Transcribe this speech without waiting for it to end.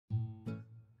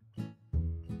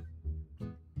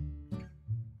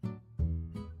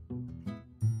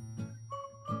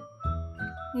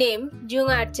Name Joong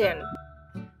Archen.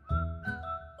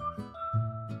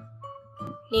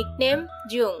 Nickname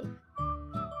Joong.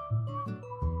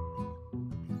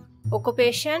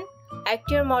 Occupation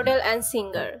actor, model and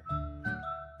singer.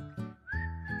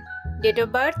 Date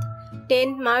of birth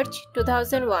 10 March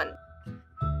 2001.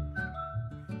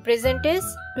 Present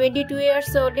is 22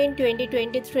 years old in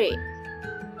 2023.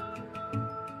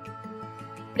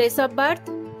 Place of birth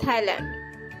Thailand.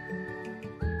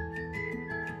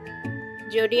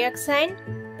 Zodiac sign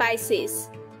Pisces.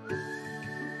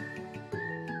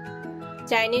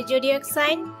 Chinese zodiac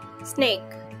sign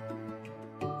Snake.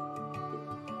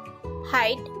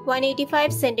 Height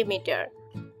 185 cm.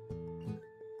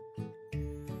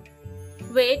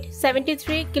 Weight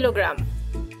 73 kg.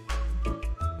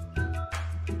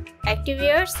 Active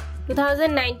years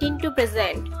 2019 to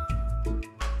present.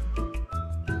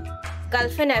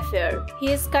 Girlfriend affair.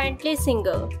 He is currently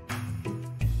single.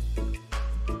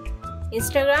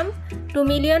 Instagram 2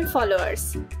 million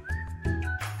followers.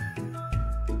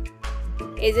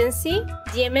 Agency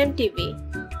Gmmtv.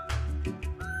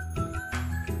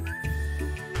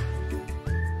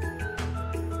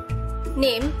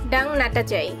 Name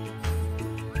Natachai.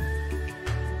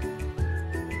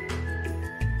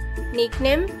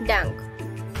 Nickname Dunk.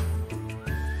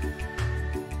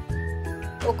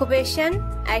 Occupation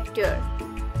actor.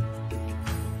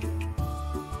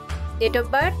 Date of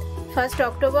birth 1st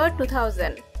October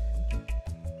 2000.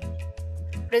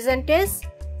 Present is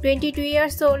 22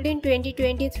 years old in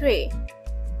 2023.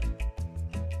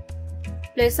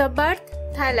 Place of birth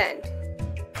Thailand.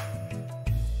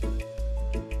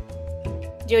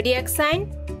 Zodiac sign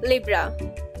Libra.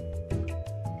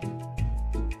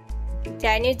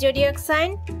 Chinese zodiac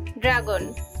sign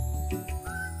Dragon.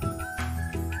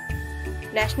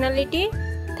 Nationality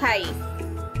Thai.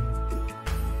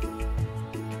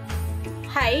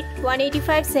 Height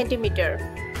 185 cm.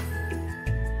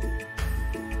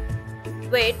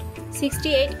 Weight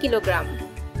 68 kg.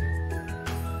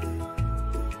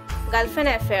 Girlfriend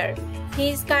affair.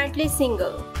 He is currently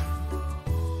single.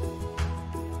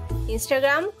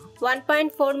 Instagram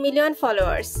 1.4 million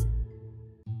followers.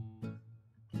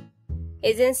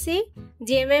 Agency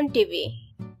Gmmtv.